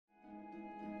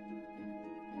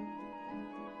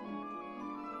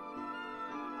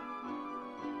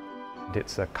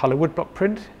It's a colour woodblock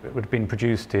print. It would have been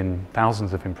produced in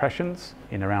thousands of impressions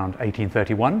in around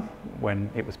 1831 when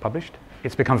it was published.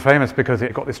 It's become famous because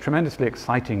it got this tremendously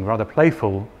exciting, rather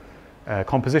playful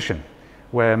composition,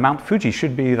 where Mount Fuji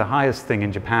should be the highest thing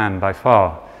in Japan by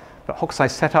far. But Hokusai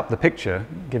set up the picture,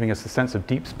 giving us a sense of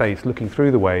deep space looking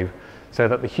through the wave, so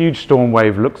that the huge storm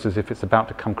wave looks as if it's about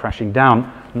to come crashing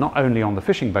down, not only on the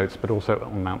fishing boats, but also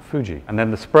on Mount Fuji. And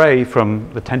then the spray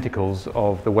from the tentacles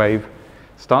of the wave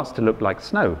starts to look like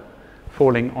snow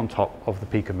falling on top of the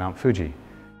peak of Mount Fuji.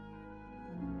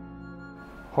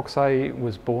 Hokusai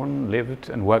was born, lived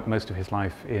and worked most of his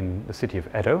life in the city of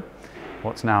Edo,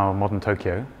 what's now modern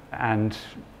Tokyo, and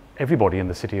everybody in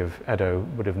the city of Edo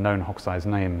would have known Hokusai's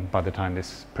name by the time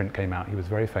this print came out. He was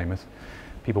very famous.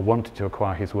 People wanted to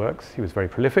acquire his works. He was very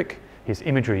prolific. His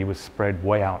imagery was spread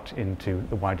way out into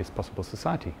the widest possible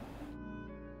society.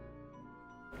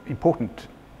 Important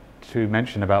to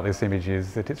mention about this image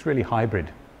is that it's really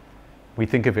hybrid. We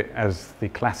think of it as the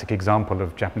classic example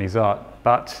of Japanese art,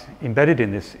 but embedded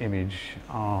in this image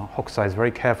are Hokusai's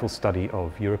very careful study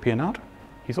of European art.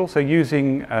 He's also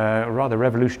using a rather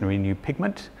revolutionary new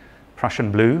pigment,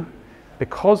 Prussian blue.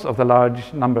 Because of the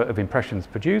large number of impressions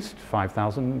produced,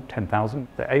 5,000, 10,000,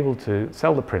 they're able to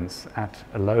sell the prints at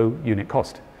a low unit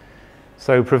cost.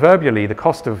 So proverbially, the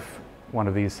cost of one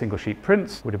of these single sheet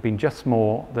prints would have been just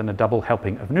more than a double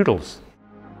helping of noodles.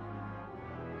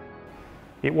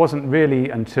 It wasn't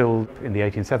really until in the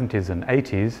 1870s and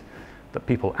 80s that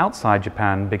people outside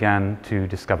Japan began to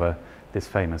discover this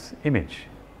famous image.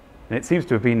 And it seems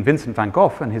to have been Vincent van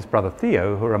Gogh and his brother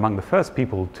Theo who were among the first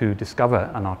people to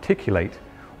discover and articulate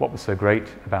what was so great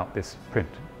about this print.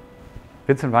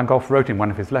 Vincent van Gogh wrote in one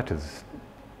of his letters,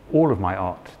 "All of my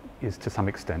art is to some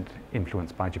extent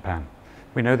influenced by Japan."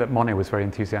 We know that Monet was very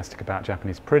enthusiastic about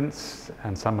Japanese prints,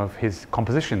 and some of his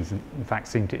compositions in fact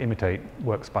seem to imitate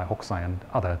works by Hokusai and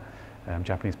other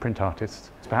Japanese print artists.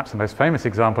 Perhaps the most famous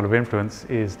example of influence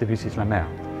is Debussy's La Mer,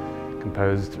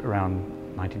 composed around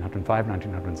 1905,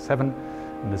 1907,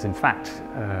 and there's in fact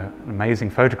an amazing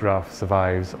photograph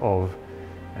survives of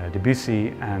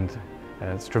Debussy and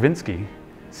Stravinsky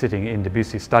sitting in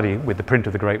Debussy's study with the print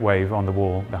of the Great Wave on the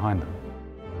wall behind them.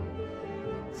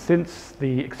 Since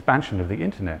the expansion of the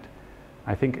internet,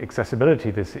 I think accessibility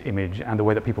of this image and the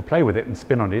way that people play with it and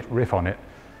spin on it, riff on it,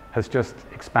 has just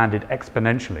expanded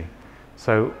exponentially.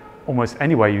 So almost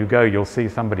anywhere you go, you'll see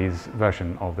somebody's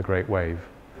version of the Great Wave.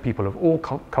 People of all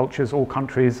cultures, all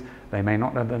countries, they may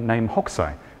not know the name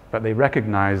Hokusai, but they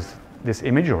recognize this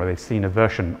image or they've seen a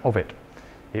version of it.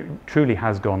 It truly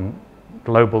has gone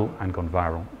global and gone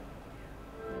viral.